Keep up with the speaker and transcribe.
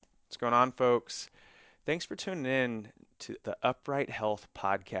going on, folks? Thanks for tuning in to the Upright Health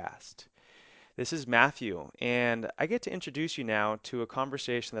Podcast. This is Matthew, and I get to introduce you now to a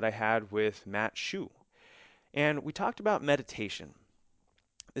conversation that I had with Matt Shu. And we talked about meditation.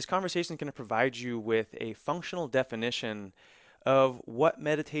 This conversation is going to provide you with a functional definition of what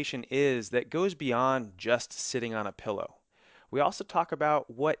meditation is that goes beyond just sitting on a pillow. We also talk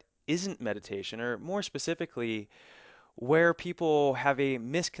about what isn't meditation, or more specifically, where people have a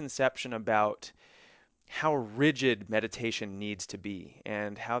misconception about how rigid meditation needs to be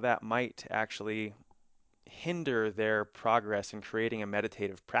and how that might actually hinder their progress in creating a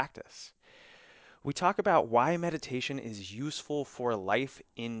meditative practice. We talk about why meditation is useful for life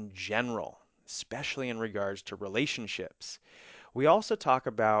in general, especially in regards to relationships. We also talk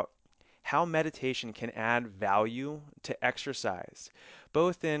about how meditation can add value to exercise,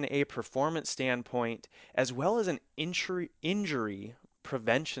 both in a performance standpoint as well as an injury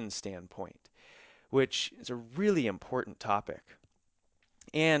prevention standpoint, which is a really important topic.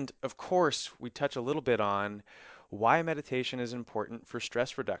 And of course, we touch a little bit on why meditation is important for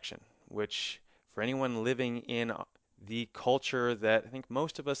stress reduction, which for anyone living in the culture that I think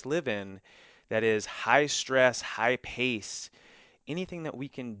most of us live in, that is high stress, high pace, anything that we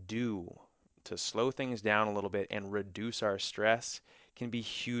can do to slow things down a little bit and reduce our stress can be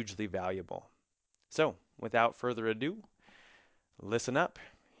hugely valuable. So, without further ado, listen up.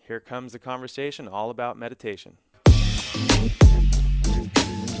 Here comes the conversation all about meditation.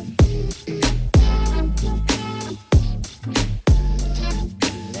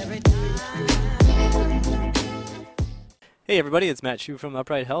 Hey everybody, it's Matt Shu from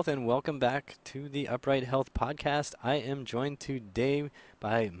Upright Health, and welcome back to the Upright Health Podcast. I am joined today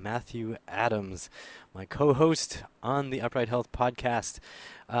by Matthew Adams, my co-host on the Upright Health Podcast.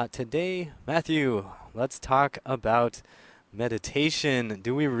 Today, Matthew, let's talk about meditation.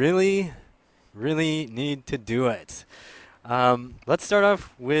 Do we really need to do it? Let's start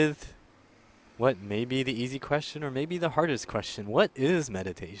off with what may be the easy question or maybe the hardest question. What is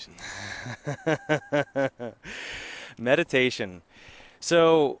meditation? Meditation.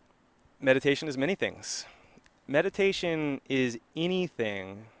 So, meditation is many things. Meditation is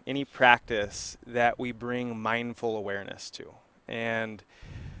anything, any practice that we bring mindful awareness to. And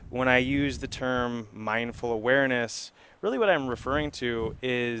when I use the term mindful awareness, really what I'm referring to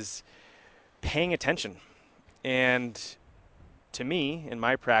is paying attention. And to me, in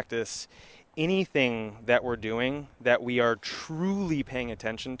my practice, anything that we're doing that we are truly paying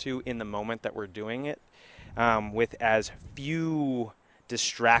attention to in the moment that we're doing it, with as few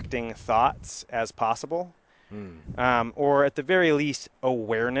distracting thoughts as possible, or at the very least,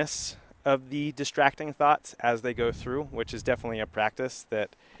 awareness of the distracting thoughts as they go through, which is definitely a practice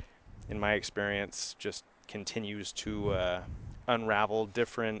that, in my experience, just continues to unravel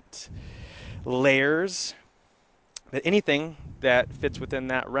different layers. But anything that fits within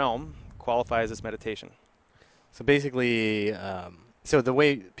that realm qualifies as meditation. So basically, so the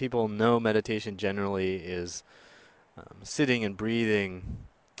way people know meditation generally is sitting and breathing,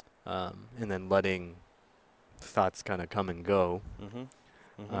 and then letting thoughts kind of come and go.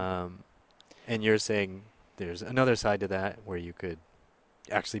 Mm-hmm. Mm-hmm. And you're saying there's another side to that where you could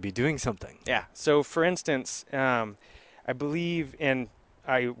actually be doing something. Yeah. So, for instance, I believe, and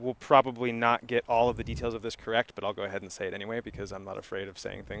I will probably not get all of the details of this correct, but I'll go ahead and say it anyway because I'm not afraid of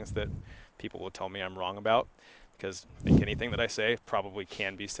saying things that people will tell me I'm wrong about. Because I think anything that I say probably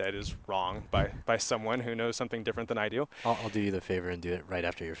can be said is wrong by someone who knows something different than I do. I'll do you the favor and do it right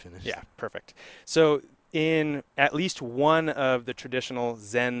after you're finished. Yeah, perfect. So, in at least one of the traditional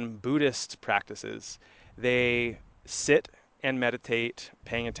Zen Buddhist practices, they sit and meditate,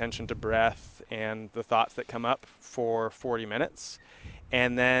 paying attention to breath and the thoughts that come up for 40 minutes.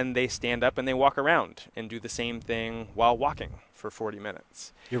 And then they stand up and they walk around and do the same thing while walking for 40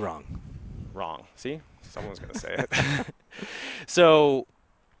 minutes. You're wrong. Wrong. See? Someone's going to say it. So,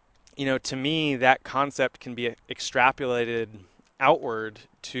 to me, that concept can be extrapolated outward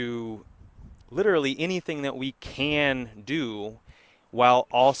to literally anything that we can do while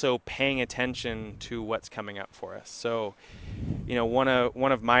also paying attention to what's coming up for us. So, one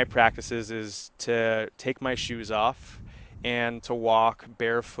of my practices is to take my shoes off and to walk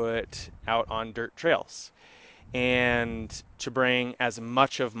barefoot out on dirt trails and to bring as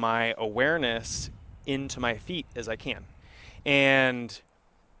much of my awareness into my feet as I can. And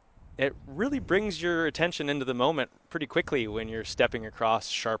it really brings your attention into the moment pretty quickly when you're stepping across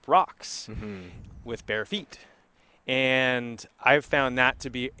sharp rocks with bare feet. And I've found that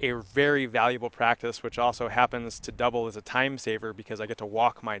to be a very valuable practice, which also happens to double as a time saver because I get to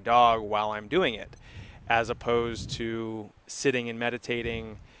walk my dog while I'm doing it, as opposed to sitting and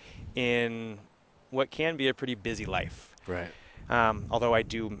meditating in what can be a pretty busy life. Right. Although I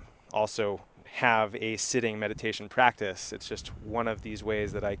do also have a sitting meditation practice, it's just one of these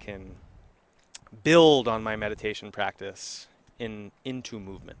ways that I can build on my meditation practice into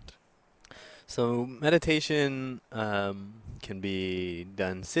movement. So meditation can be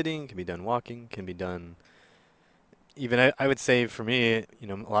done sitting, can be done walking, can be done even I would say for me,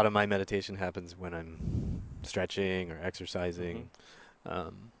 a lot of my meditation happens when I'm stretching or Hmm. exercising.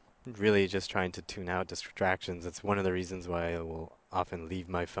 Um, really just trying to tune out distractions. It's one of the reasons why I will often leave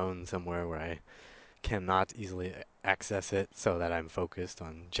my phone somewhere where I cannot easily access it so that I'm focused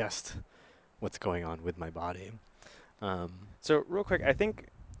on just what's going on with my body. Um, So, real quick, I think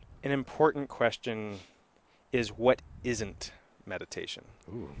an important question is what isn't meditation?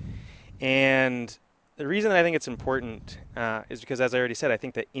 ooh. And the reason that I think it's important is because, as I already said, I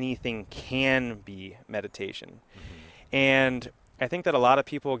think that anything can be meditation. Hmm. And I think that a lot of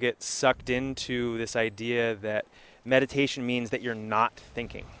people get sucked into this idea that meditation means that you're not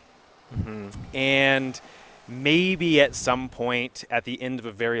thinking. Hmm. And maybe at some point at the end of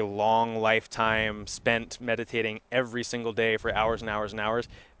a very long lifetime spent meditating every single day for hours and hours and hours,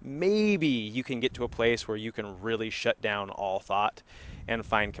 maybe you can get to a place where you can really shut down all thought and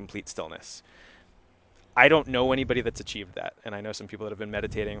find complete stillness. I don't know anybody that's achieved that. And I know some people that have been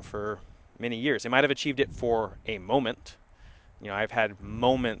meditating for many years. They might have achieved it for a moment. I've had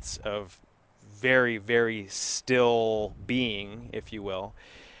moments of very, very still being, if you will.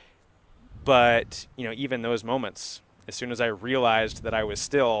 But, even those moments, as soon as I realized that I was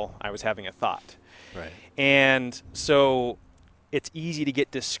still, I was having a thought. Right. And so it's easy to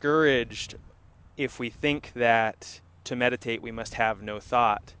get discouraged if we think that to meditate we must have no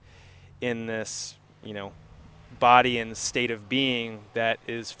thought in this, body and state of being that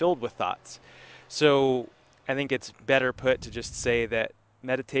is filled with thoughts. So I think it's better put to just say that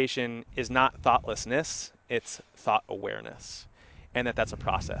meditation is not thoughtlessness, it's thought awareness. And that's a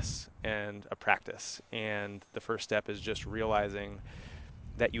process and a practice. And the first step is just realizing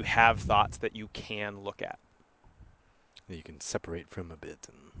that you have thoughts that you can look at. That you can separate from a bit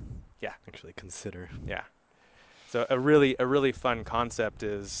and Yeah, actually consider. yeah. So a really fun concept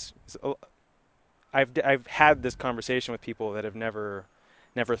is I've had this conversation with people that have never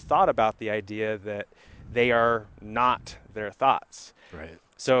thought about the idea that they are not their thoughts. Right.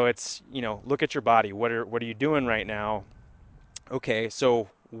 So it's, look at your body. What are you doing right now? Okay, so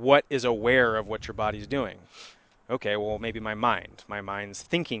what is aware of what your body's doing? Okay, well maybe my mind. My mind's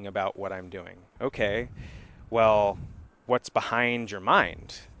thinking about what I'm doing. Okay. Well, what's behind your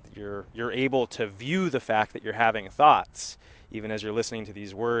mind? You're able to view the fact that you're having thoughts even as you're listening to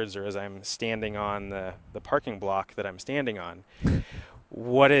these words or as I'm standing on the parking block that I'm standing on.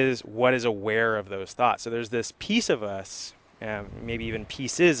 What is aware of those thoughts? So there's this piece of us, maybe even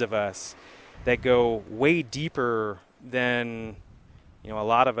pieces of us, that go way deeper than a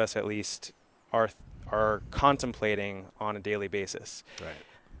lot of us at least are are contemplating on a daily basis. Right.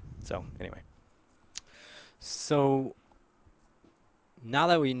 So anyway, So now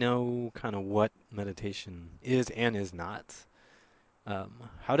that we know kind of what meditation is and is not,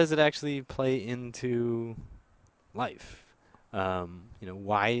 how does it actually play into life?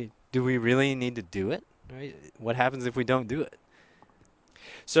 Why do we really need to do it? Right? What happens if we don't do it?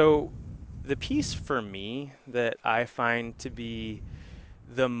 so the piece for me that I find to be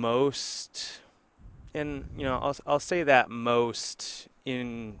the most, and I'll say that most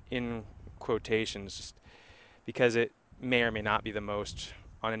in quotations, just because it may or may not be the most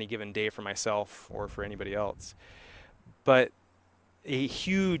on any given day for myself or for anybody else. But a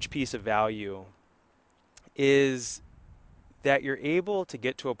huge piece of value is that you're able to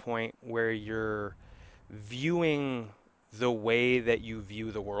get to a point where you're viewing the way that you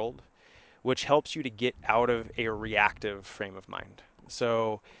view the world, which helps you to get out of a reactive frame of mind.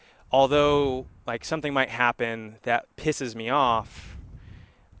 So, although like something might happen that pisses me off,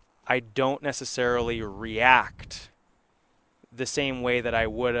 I don't necessarily react the same way that I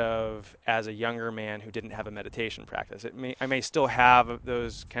would have as a younger man who didn't have a meditation practice. I may still have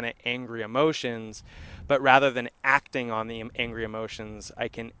those kind of angry emotions, but rather than acting on the angry emotions, I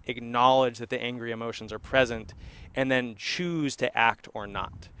can acknowledge that the angry emotions are present and then choose to act or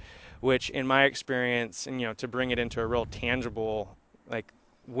not. Which, in my experience, and to bring it into a real tangible, like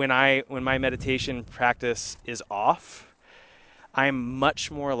when my meditation practice is off, I'm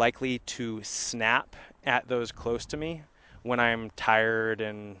much more likely to snap at those close to me when I'm tired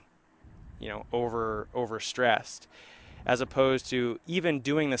and overstressed, as opposed to even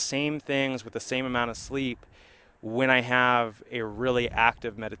doing the same things with the same amount of sleep when I have a really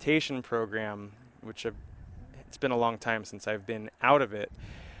active meditation program, which it's been a long time since I've been out of it.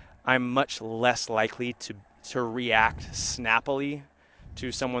 I'm much less likely to react snappily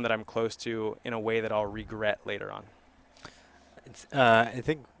to someone that I'm close to in a way that I'll regret later on. I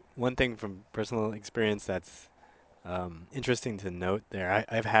think one thing from personal experience that's interesting to note there.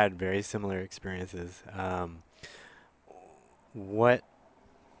 I've had very similar experiences. What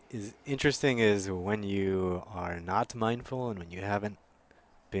is interesting is when you are not mindful and when you haven't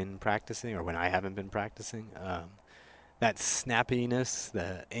been practicing, or when I haven't been practicing, that snappiness,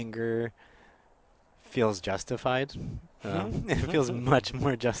 the anger feels justified. It feels much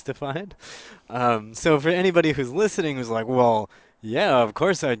more justified. So for anybody who's listening who's like, well, yeah, of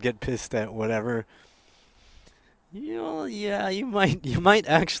course I'd get pissed at whatever. Yeah, you might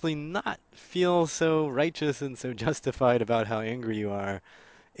actually not feel so righteous and so justified about how angry you are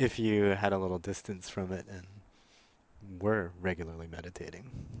if you had a little distance from it and were regularly meditating.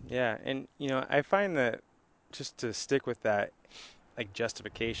 Yeah, and I find that just to stick with that like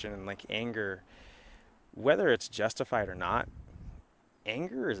justification and like anger, whether it's justified or not,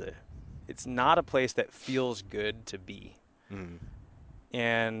 anger it's not a place that feels good to be. Mm.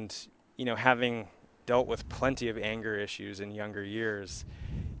 And having dealt with plenty of anger issues in younger years,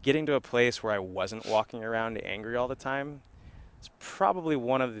 getting to a place where I wasn't walking around angry all the time is probably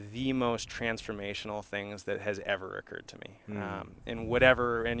one of the most transformational things that has ever occurred to me. Mm. And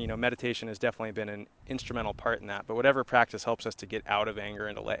whatever, and meditation has definitely been an instrumental part in that. But whatever practice helps us to get out of anger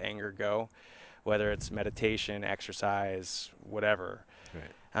and to let anger go, whether it's meditation, exercise, whatever,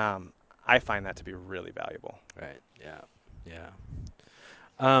 Right. I find that to be really valuable. Right. Yeah.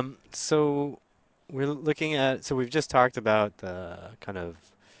 Yeah. So we're looking at. So we've just talked about the kind of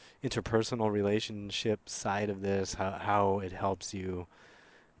interpersonal relationship side of this, how it helps you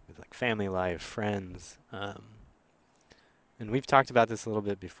with like family life, friends, and we've talked about this a little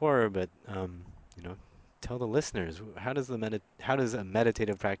bit before. But you know, tell the listeners how does a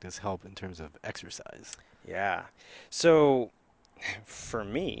meditative practice help in terms of exercise? Yeah. So for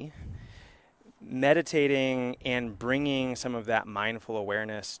me, meditating and bringing some of that mindful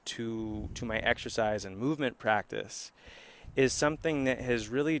awareness to my exercise and movement practice is something that has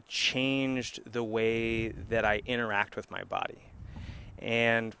really changed the way that I interact with my body.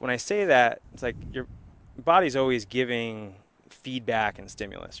 And when I say that, it's like your body's always giving feedback and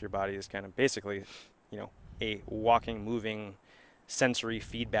stimulus. Your body is kind of basically, you know, a walking, moving sensory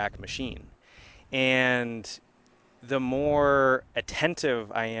feedback machine. And the more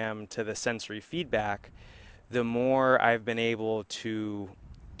attentive I am to the sensory feedback, the more I've been able to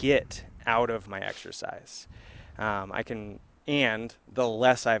get out of my exercise. I can, and the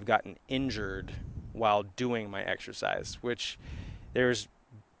less I've gotten injured while doing my exercise, which there's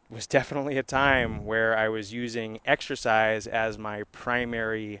was definitely a time where I was using exercise as my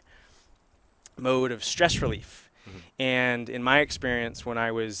primary mode of stress relief. Mhm. And in my experience, when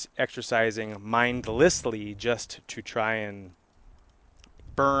I was exercising mindlessly just to try and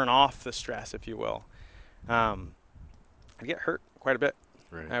burn off the stress, if you will, um, I'd get hurt quite a bit.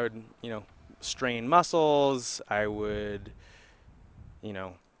 Right. I would, strain muscles. I would, you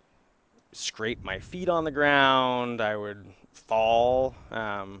know, scrape my feet on the ground. I would fall.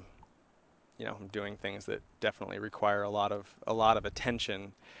 Doing things that definitely require a lot of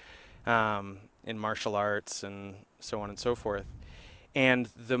attention in martial arts and so on and so forth. And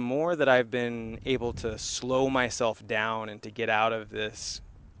the more that I've been able to slow myself down and to get out of this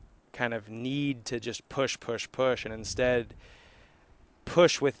kind of need to just push, push, push, and instead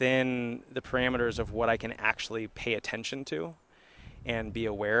push within the parameters of what I can actually pay attention to and be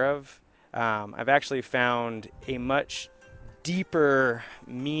aware of, I've actually found a much deeper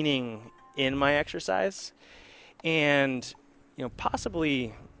meaning in my exercise, and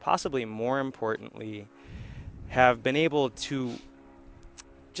possibly more importantly, have been able to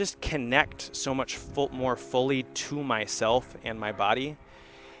just connect so much more fully to myself and my body,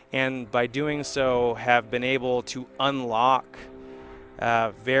 and by doing so, have been able to unlock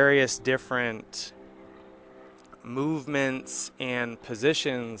various different movements and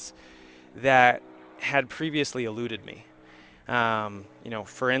positions that had previously eluded me.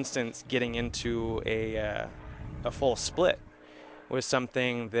 For instance, getting into a full split was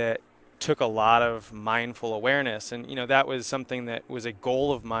something that took a lot of mindful awareness, and that was something that was a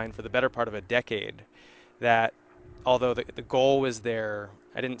goal of mine for the better part of a decade. That although the goal was there,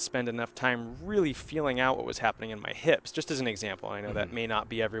 I didn't spend enough time really feeling out what was happening in my hips. Just as an example, I know that Mhm. may not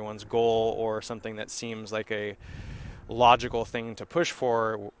be everyone's goal or something that seems like a logical thing to push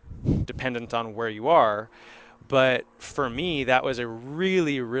for, dependent on where you are. But for me, that was a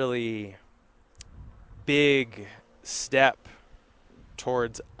really, really big step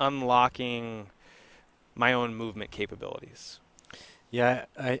towards unlocking my own movement capabilities. Yeah,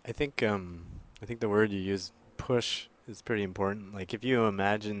 I think the word you use, push, is pretty important. Like if you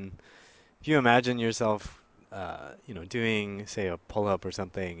imagine yourself, doing say a pull up or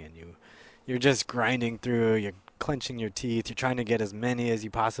something, and you're just grinding through, you're clenching your teeth, you're trying to get as many as you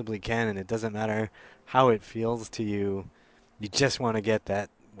possibly can, and it doesn't matter how it feels to you. You just want to get that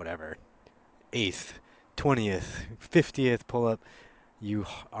whatever eighth, 20th, 50th pull up. You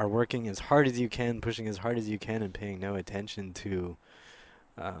are working as hard as you can, pushing as hard as you can, and paying no attention to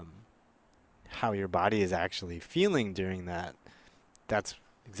um, how your body is actually feeling during that. That's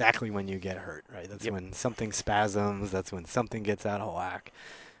exactly when you get hurt, right? That's Yep. when something spasms, that's when something gets out of whack.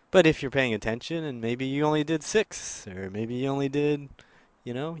 But if you're paying attention and maybe you only did 6 or maybe you only did,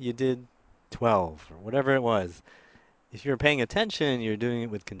 you did 12 or whatever it was. If you're paying attention, you're doing it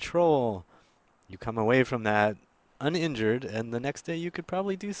with control, you come away from that uninjured and the next day you could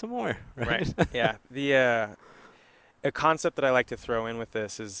probably do some more, Right. right? Yeah. The a concept that I like to throw in with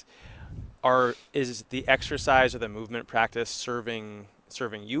this is the exercise or the movement practice serving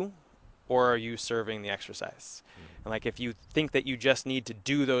you, or are you serving the exercise? And like if you think that you just need to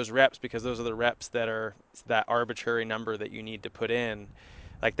do those reps because those are the reps that are that arbitrary number that you need to put in,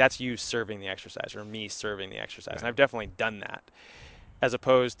 like that's you serving the exercise or me serving the exercise. And Right. I've definitely done that. As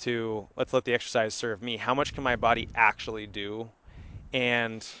opposed to let's let the exercise serve me. How much can my body actually do?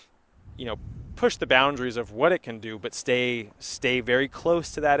 And you know push the boundaries of what it can do, but stay very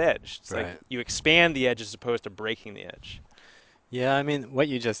close to that edge. It's like Right. you expand the edge as opposed to breaking the edge. Yeah, I mean, what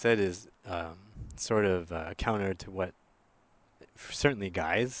you just said is sort of counter to what certainly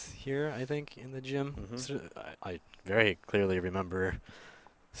guys here, I think, in the gym. Hmm. So I very clearly remember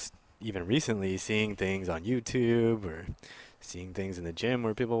even recently seeing things on YouTube or seeing things in the gym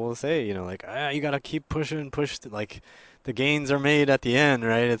where people will say, like, you gotta keep pushing, like the gains are made at the end,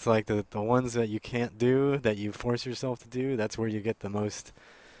 right? It's like the ones that you can't do, that you force yourself to do, that's where you get the most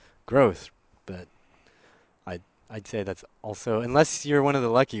growth. But I'd I'd say that's also, unless you're one of the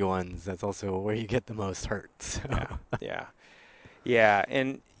lucky ones, that's also where you get the most hurt. Yeah, So, yeah, yeah.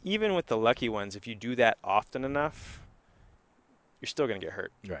 And even with the lucky ones, if you do that often enough, you're still going to get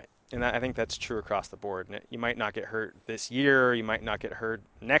hurt. right. And I think that's true across the board. And you might not get hurt this year, you might not get hurt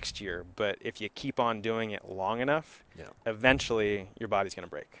next year, but if you keep on doing it long enough, Yeah. eventually your body's going to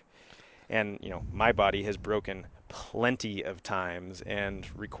break. And my body has broken plenty of times and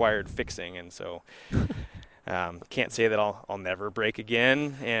required fixing, and so can't say that I'll never break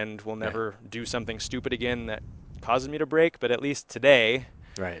again and will Right. never do something stupid again that causes me to break. But at least today,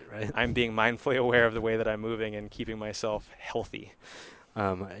 Right. Right. I'm being mindfully aware of the way that I'm moving and keeping myself healthy.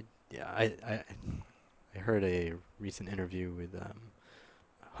 Yeah, I heard a recent interview with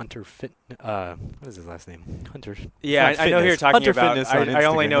Hunter Fit. What is his last name? Hunter. It's Yeah, not I know who you're fitness. talking Hunter about. Fitness on I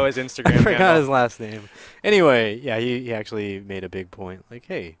only know Instagram. his I Instagram forgot handle. his last name. Anyway, yeah, he actually made a big point. Like,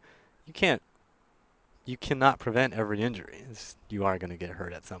 hey, you can't, you cannot prevent every injury. You are going to get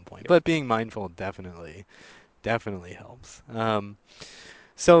hurt at some point. Yep. But being mindful definitely helps.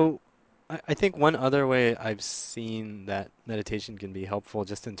 So I think one other way I've seen that meditation can be helpful,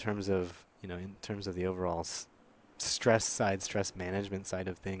 just in terms of the overall stress management side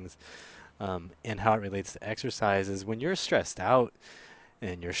of things, and how it relates to exercise, is when you're stressed out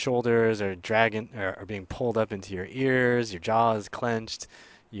and your shoulders are dragging or are being pulled up into your ears, your jaw is clenched,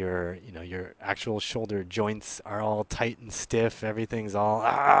 your actual shoulder joints are all tight and stiff, everything's all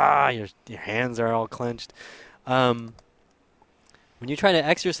your hands are all clenched. Um, when you try to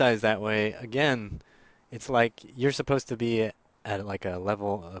exercise that way, again, it's like you're supposed to be at like a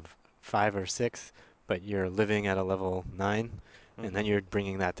level of 5 or 6, but you're living at a level 9, and then Hmm. you're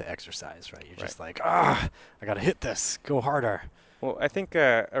bringing that to exercise, right? You're Right. just like, I gotta hit this, go harder. Well, I think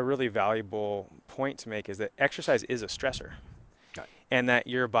a really valuable point to make is that exercise is a stressor, Right. and that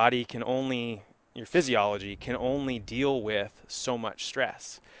your physiology can only deal with so much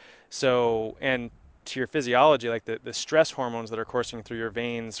stress. So, and to your physiology, like the stress hormones that are coursing through your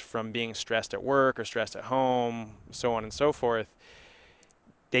veins from being stressed at work or stressed at home, so on and so forth,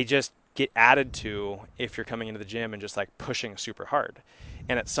 they just get added to if you're coming into the gym and just like pushing super hard.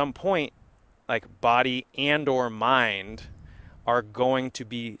 And at some point, like body and or mind are going to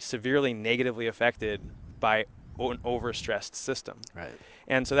be severely negatively affected by an overstressed system. Right.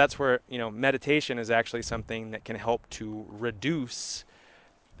 And so that's where, meditation is actually something that can help to reduce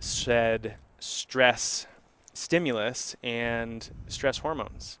said stress stimulus and stress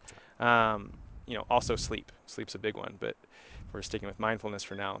hormones. Also sleep. Sleep's a big one, but we're sticking with mindfulness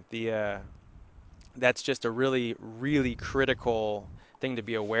for now. The That's just a really, really critical thing to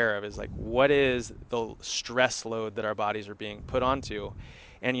be aware of is like what is the stress load that our bodies are being put onto.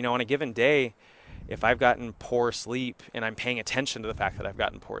 And on a given day, If I've gotten poor sleep and I'm paying attention to the fact that I've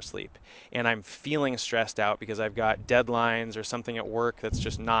gotten poor sleep and I'm feeling stressed out because I've got deadlines or something at work that's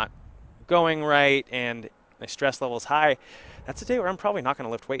just not going right and my stress level is high, that's a day where I'm probably not going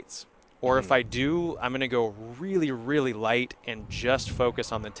to lift weights. Or if Mm-hmm. I do, I'm going to go really, really light and just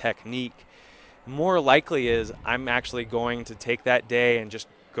focus on the technique. More likely is I'm actually going to take that day and just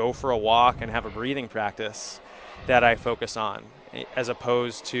go for a walk and have a breathing practice that I focus on, as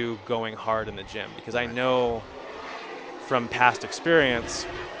opposed to going hard in the gym, because I Right. know from past experience,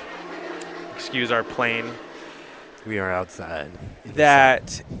 excuse our plane, We are outside in the sun.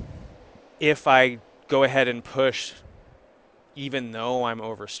 that if I go ahead and push even though I'm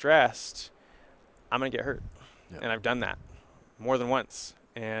overstressed, I'm going to get hurt. Yep. And I've done that more than once.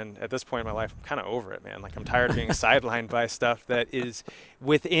 And at this point in my life, I'm kind of over it, man. Like, I'm tired of being sidelined by stuff that is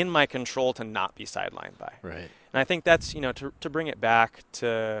within my control to not be sidelined by. Right. And I think that's, to bring it back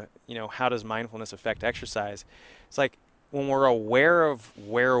to, how does mindfulness affect exercise? It's like when we're aware of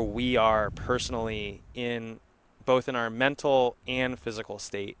where we are personally in both in our mental and physical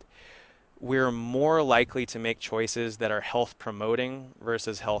state, we're more likely to make choices that are health promoting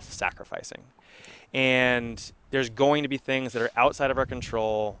versus health sacrificing. And there's going to be things that are outside of our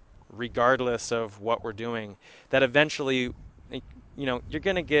control, regardless of what we're doing, that eventually, you're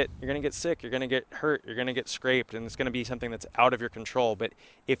gonna get sick, you're gonna get hurt, you're gonna get scraped, and it's gonna be something that's out of your control. But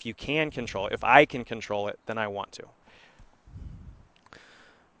if you can control it, if I can control it, then I want to.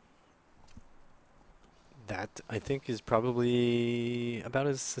 That, I think, is probably about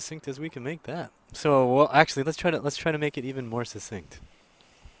as succinct as we can make that. So, well, actually, let's try to make it even more succinct.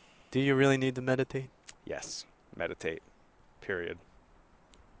 Do you really need to meditate? Yes, meditate. Period.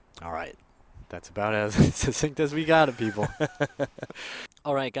 All right. That's about as succinct as we got it, people.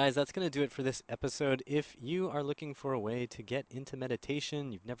 All right, guys, that's going to do it for this episode. If you are looking for a way to get into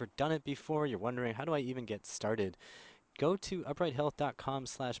meditation, you've never done it before, you're wondering, how do I even get started? Go to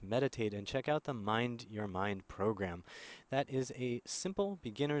uprighthealth.com/meditate and check out the Mind Your Mind program. That is a simple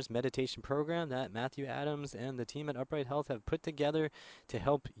beginner's meditation program that Matthew Adams and the team at Upright Health have put together to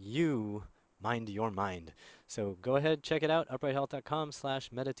help you mind your mind. So go ahead, check it out,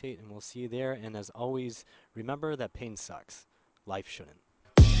 uprighthealth.com/meditate, and we'll see you there. And as always, remember that pain sucks. Life shouldn't.